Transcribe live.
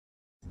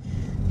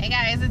Hey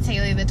guys, it's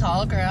Haley the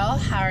Tall Girl.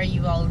 How are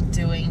you all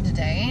doing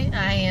today?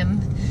 I am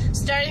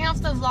starting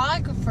off the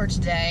vlog for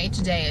today.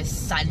 Today is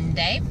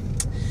Sunday.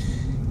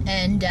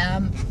 And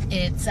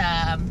it's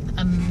a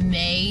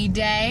May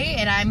day,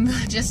 and I'm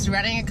just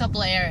running a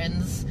couple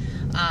errands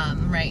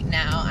right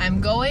now.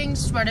 I'm going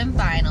to Spartan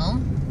Final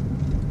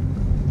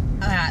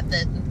at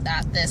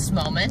this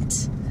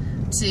moment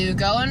to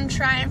go and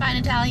try and find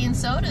Italian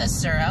soda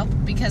syrup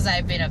because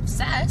I've been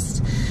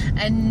obsessed,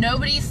 and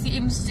nobody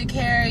seems to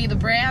carry the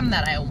brand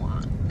that I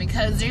want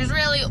because there's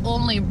really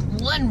only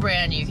one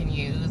brand you can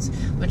use,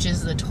 which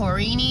is the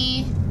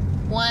Torini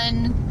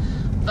one,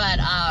 but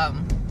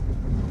I'm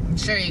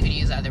sure you could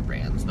use other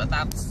brands, but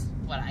that's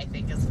what I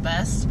think is the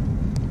best.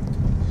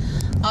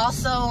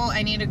 Also,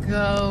 I need to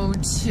go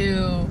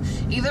to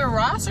either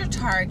Ross or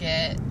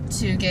Target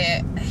to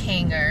get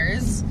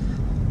hangers.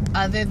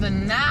 Other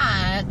than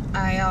that,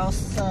 I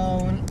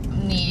also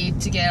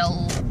need to get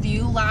a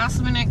few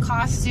last-minute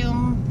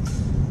costume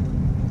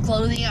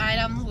clothing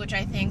items, which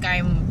I think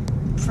I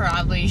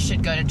probably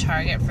should go to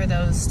Target for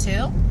those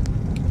too.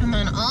 And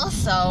then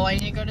also, I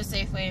need to go to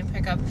Safeway and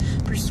pick up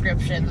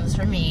prescriptions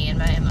for me and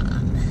my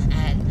mom.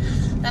 And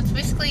that's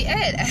basically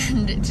it.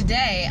 And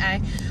today,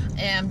 I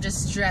am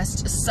just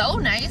dressed so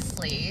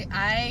nicely.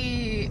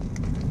 I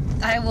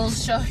will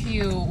show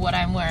you what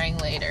I'm wearing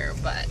later,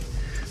 but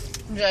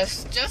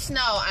just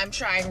know I'm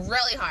trying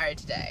really hard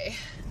today.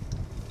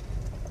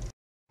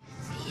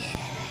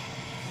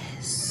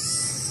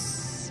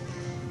 Yes.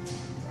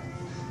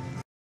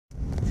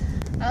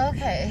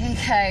 Okay, hey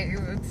guys,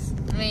 it's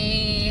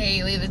me,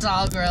 Haley the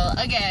Tall Girl,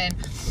 again.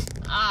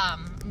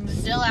 I'm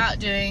still out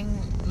doing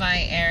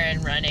my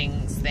errand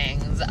running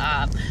things.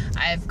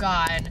 I've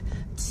gone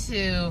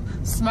to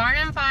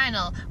Spartan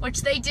Final,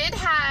 which they did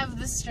have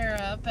the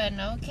syrup,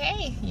 and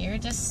okay, you're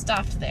just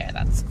stuffed there.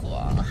 That's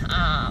cool.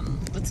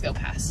 Let's go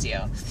past you.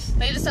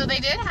 So they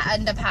did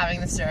end up having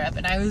the syrup,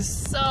 and I was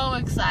so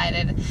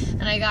excited.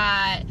 And I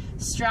got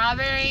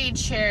strawberry,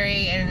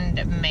 cherry,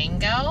 and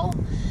mango.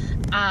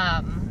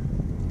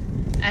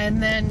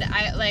 And then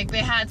they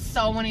had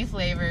so many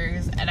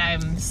flavors, and I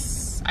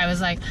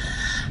was like,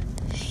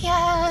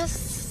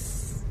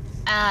 yes.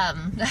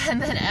 And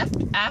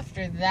then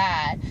after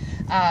that,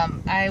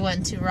 I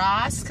went to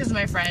Ross because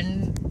my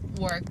friend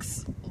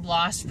works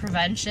loss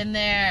prevention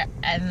there,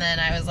 and then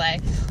I was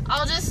like,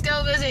 I'll just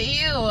go visit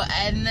you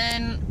and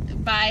then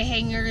buy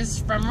hangers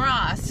from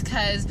Ross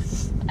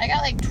because I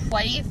got like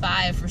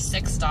 25 for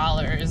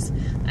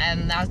 $6,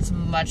 and that's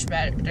much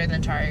better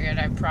than Target.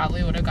 I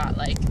probably would have got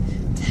like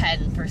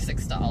 10 for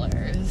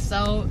 $6.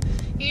 So,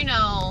 you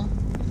know,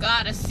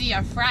 gotta see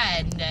a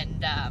friend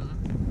and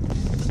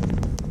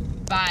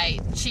buy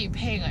cheap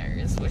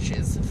hangers, which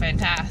is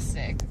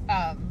fantastic.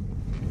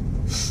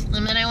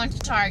 And then I went to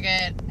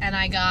Target and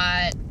I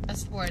got a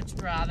sports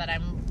bra that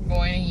I'm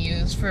going to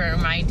use for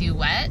my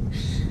duet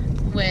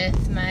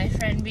with my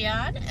friend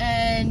Beyond.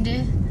 And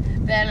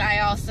then I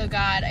also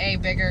got a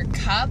bigger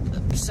cup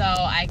so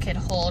I could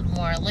hold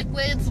more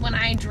liquids when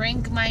I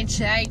drink my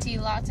chai tea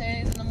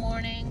lattes in the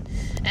morning.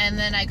 And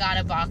then I got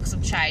a box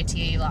of chai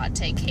tea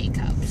latte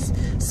K-cups.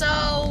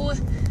 So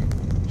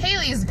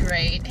Haley's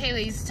great.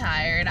 Haley's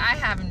tired. I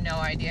have no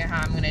idea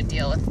how I'm going to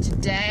deal with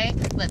today.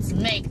 Let's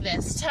make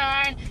this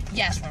turn.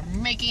 Yes, we're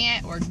making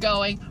it. We're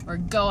going. We're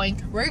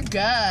good. We're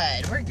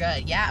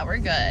good. Yeah, we're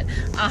good.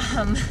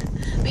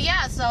 But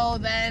yeah, so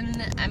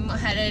then I'm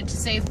headed to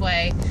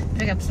Safeway to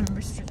pick up some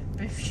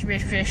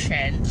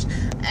prescriptions.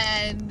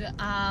 And,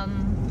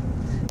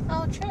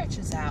 oh, church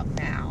is out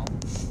now.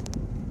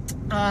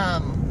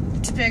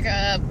 To pick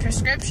up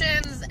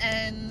prescriptions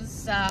and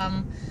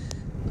some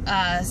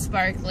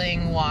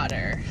sparkling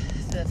water,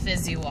 the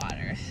fizzy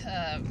water,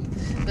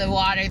 the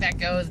water that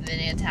goes in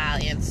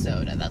Italian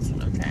soda. That's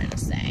what I'm trying to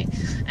say.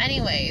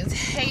 Anyways,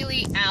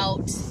 Haley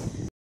out.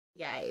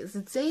 Guys,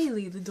 it's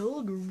Haley the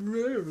dog.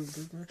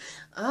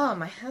 Oh,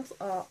 my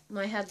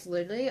head's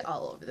literally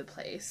all over the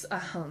place.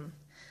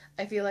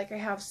 I feel like I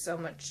have so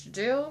much to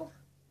do,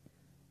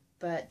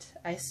 but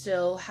I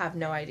still have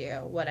no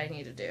idea what I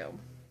need to do.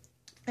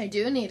 I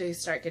do need to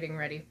start getting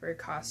ready for a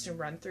costume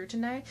run through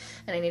tonight,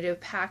 and I need to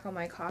pack all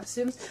my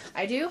costumes.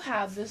 I do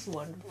have this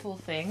wonderful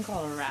thing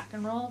called a rack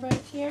and roll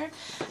right here,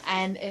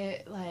 and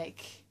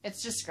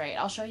it's just great.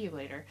 I'll show you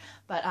later.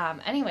 But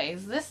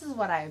anyways, this is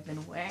what I've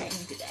been wearing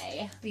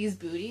today. These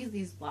booties,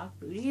 these block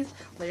booties,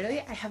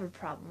 literally I have a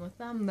problem with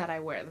them that I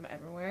wear them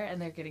everywhere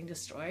and they're getting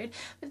destroyed,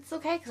 but it's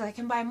okay because I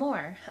can buy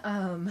more.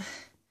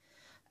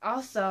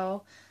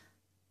 Also,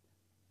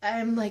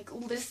 I'm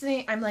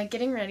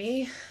getting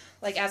ready.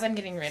 Like, as I'm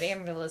getting ready,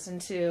 I'm going to listen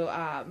to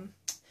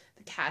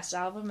the cast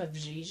album of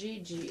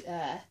Gigi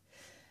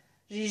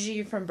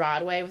from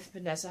Broadway with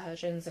Vanessa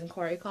Hudgens and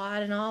Corey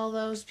Claude and all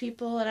those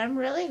people, and I'm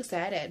really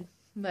excited.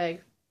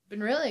 Like,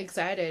 been really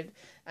excited.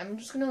 I'm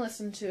just going to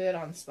listen to it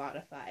on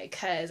Spotify,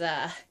 because,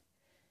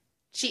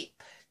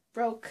 cheap,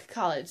 broke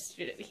college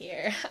student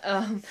here.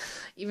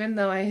 Even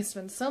though I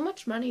spent so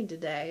much money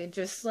today,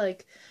 just,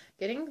 like,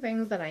 getting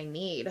things that I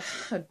need,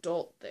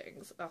 adult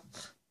things,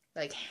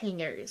 like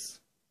hangers.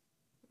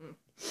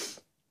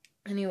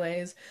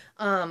 Anyways,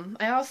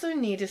 I also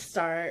need to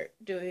start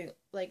doing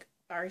like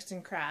arts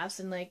and crafts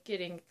and like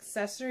getting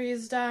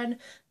accessories done,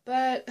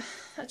 but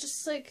I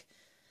just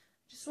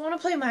want to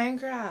play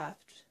Minecraft,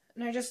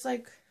 and I just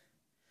like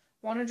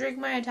want to drink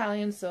my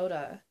Italian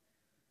soda,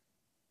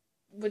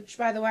 which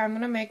by the way I'm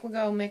gonna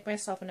go make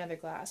myself another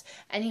glass.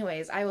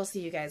 Anyways, I will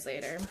see you guys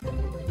later.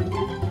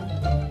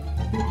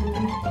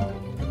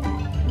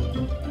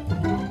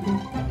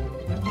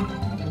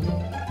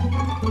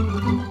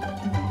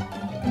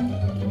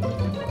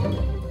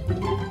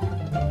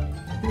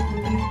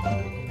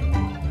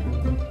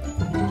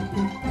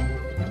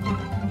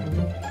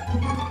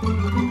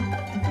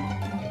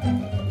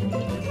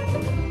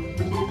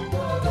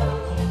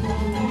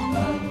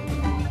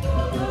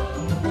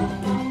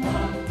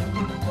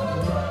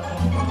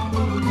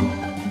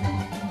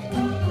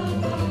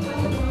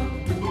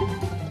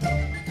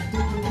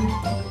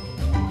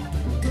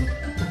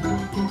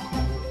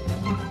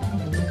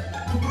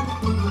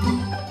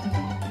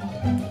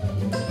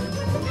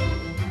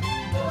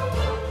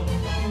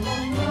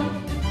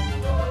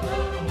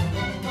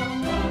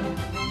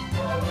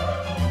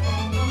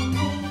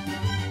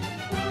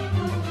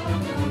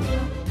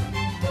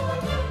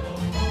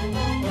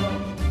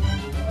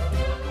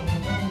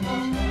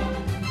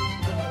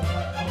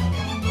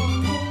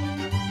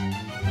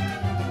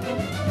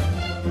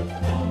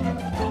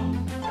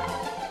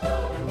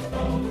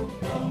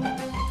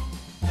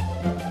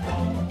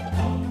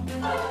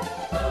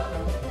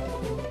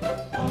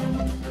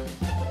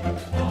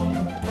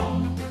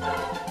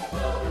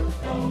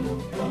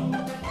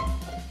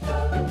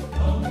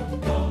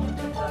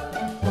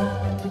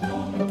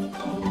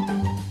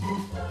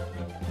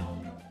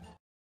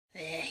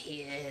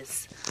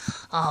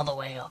 All the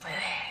way over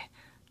there,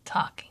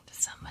 talking to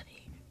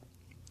somebody.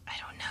 I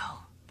don't know,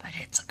 but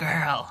it's a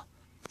girl.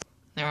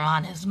 They're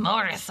on his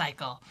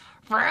motorcycle.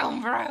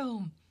 Vroom,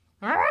 vroom.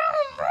 Vroom,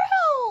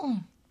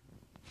 vroom.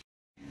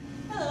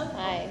 Hello.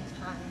 Hi.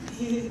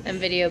 I'm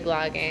video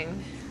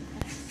blogging.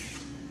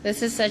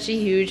 This is such a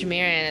huge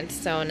mirror and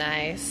it's so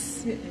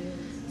nice.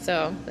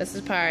 So, this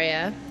is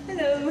Paria.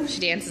 Hello. She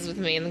dances with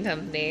me in the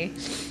company.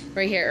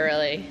 We're here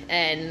early,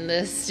 and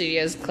the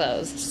studio's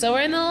closed. So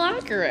we're in the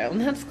locker room.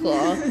 That's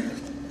cool.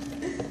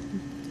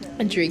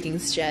 I'm drinking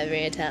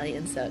strawberry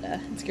Italian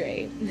soda. It's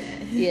great.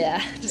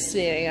 Yeah, just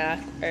being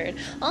awkward.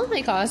 All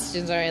my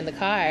costumes are in the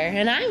car,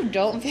 and I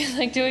don't feel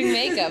like doing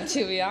makeup,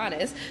 to be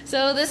honest.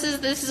 So this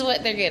is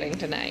what they're getting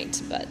tonight.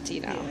 But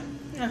you know,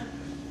 yeah.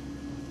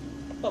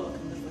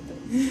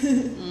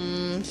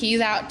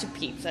 He's out to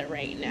pizza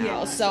right now,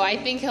 yeah, so I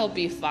think he'll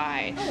be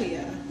fine. Oh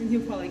yeah, and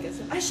he'll probably get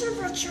some. I should have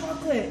brought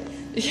chocolate.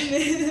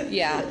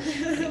 Yeah.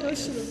 I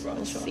should have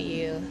brought chocolate.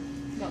 See you.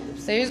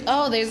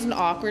 There's an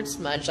awkward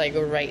smudge like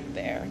right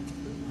there.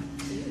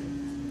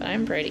 But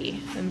I'm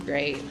pretty. I'm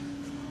great.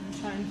 I'm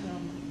trying to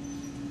film.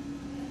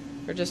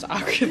 We're just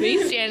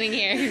awkwardly standing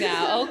here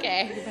now.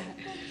 Okay.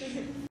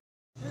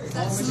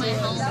 That's my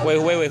home.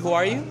 Wait. Who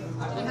are you?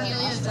 I'm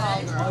Helia's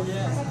doll girl.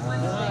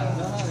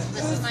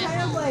 This is my home.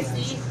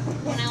 See?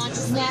 When I want to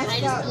sleep, I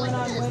just go like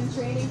this.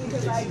 Training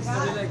because I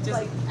got,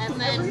 like, and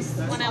then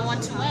when I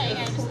want to wake,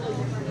 I just go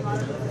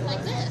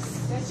like this.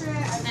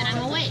 And I'm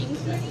awake.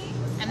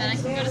 And then I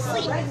can go to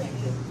sleep.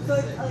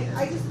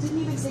 I just didn't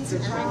even think to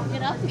and then I can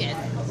get up again.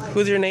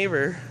 Who's your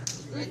neighbor?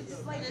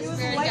 This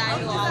weird guy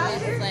who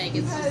always like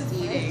is just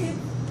eating.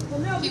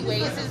 He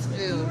weighs his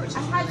food, which is I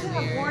had to really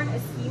have weird. worn a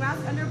ski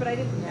mask under, but I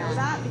didn't know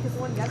that because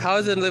one gets How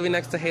is it living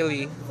next to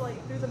Haley?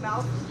 like through the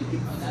mouth.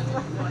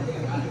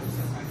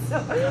 So,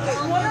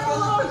 one of the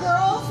little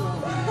girls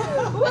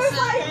was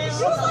like,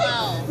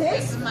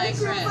 this is my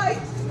crib.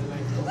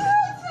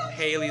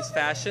 Haley's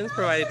Fashions,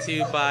 provided to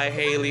you by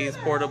Haley's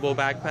Portable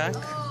Backpack.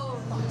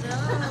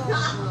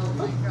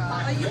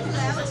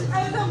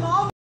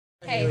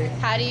 Hey,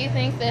 how do you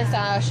think this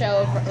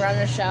run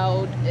a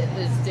show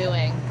is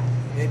doing?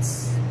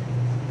 It's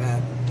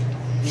bad.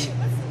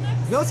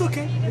 No, it's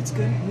okay. It's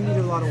good. We need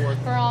a lot of work.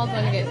 We're all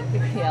gonna get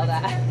yelled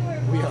at.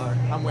 We are.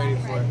 I'm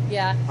waiting for it.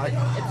 Yeah,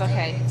 it's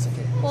okay. It's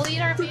okay. We'll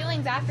eat our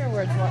feelings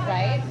afterwards,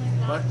 right?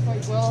 What?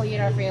 We'll eat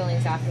our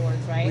feelings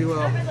afterwards, right? We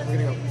will. We're gonna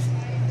go.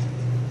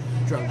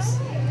 Drugs.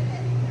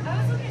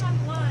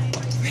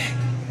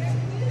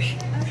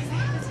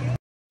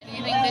 Do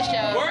you think the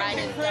show ride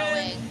is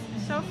going?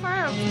 So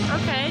far,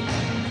 okay.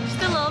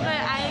 Just a little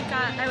bit.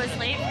 I was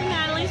late for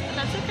Natalie's, but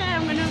that's okay.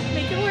 I'm gonna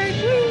make it work.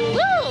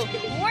 Woo!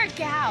 Work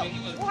out!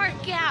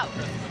 Work out!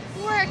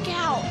 Work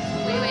out!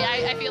 Wait,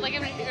 I feel like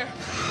I'm gonna hear.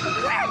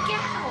 Work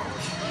out!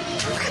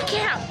 Work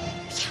out!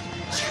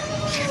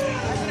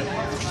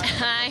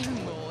 I'm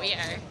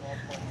weird.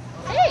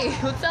 Hey,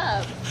 what's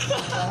up?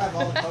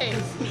 Hey.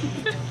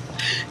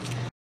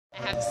 I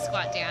have to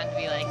squat down to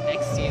be like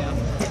next to you.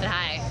 But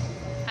hi.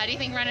 How do you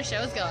think Run a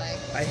Show is going?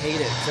 I hate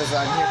it because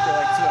I'm here for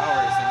like 2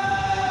 hours and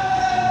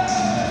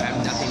I have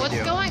nothing What's to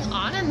do. going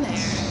on in there?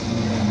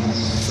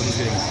 Someone's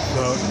getting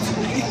booked.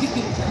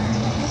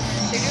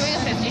 They're doing a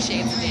 50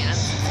 Shades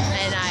dance,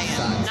 and I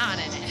am not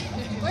in it.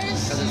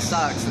 Because it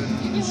sucks and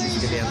she's a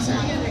good dancer.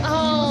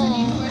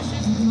 Oh.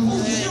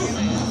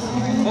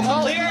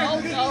 Well, clear!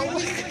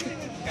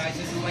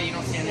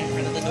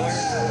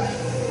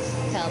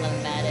 tell them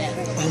about it.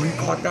 Oh, you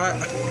caught that?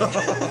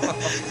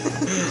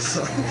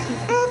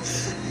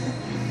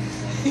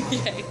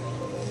 Yay.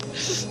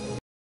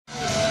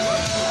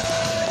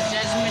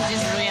 Judgment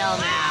is real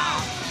now.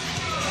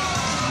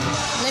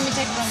 Let me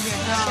take one here.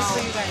 Just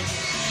for you guys.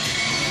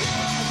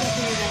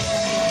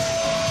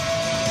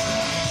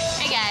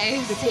 Hey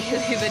guys, it's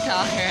Haley the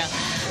tall girl,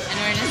 and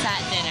we're just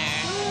at dinner.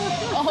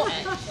 Oh.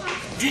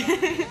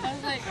 I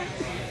was like,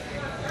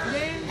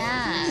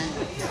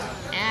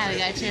 yeah, we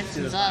got chips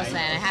and salsa,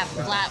 and I have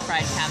flat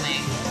fried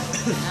coming.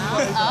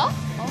 Oh.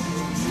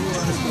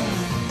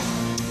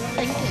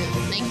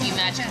 Thank you,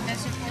 Matcha.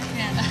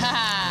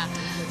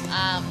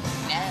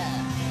 Yeah.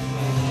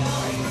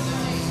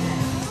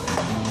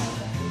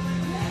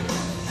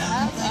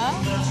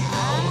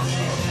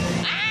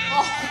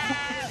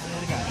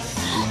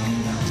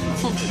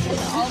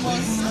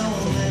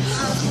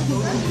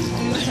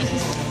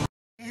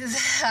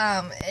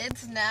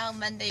 It's now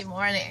Monday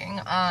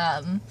morning,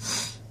 and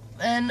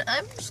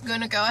I'm just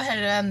gonna go ahead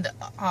and end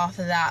off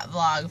of that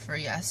vlog for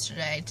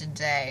yesterday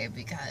today,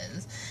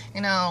 because,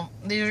 you know,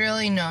 there's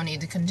really no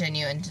need to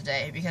continue in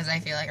today because I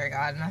feel like I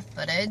got enough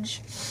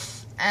footage.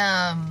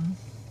 Yeah,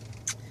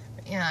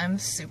 I'm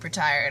super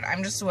tired.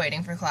 I'm just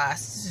waiting for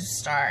class to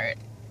start.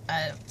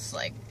 It's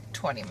like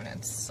 20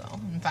 minutes, so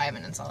in 5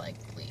 minutes I'll like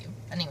leave.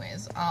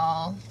 Anyways,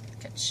 I'll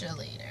catch you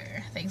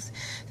later.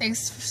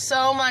 Thanks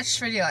so much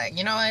for dealing.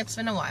 You know, it's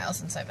been a while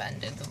since I've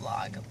ended the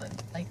vlog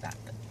like that,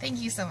 but thank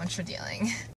you so much for dealing.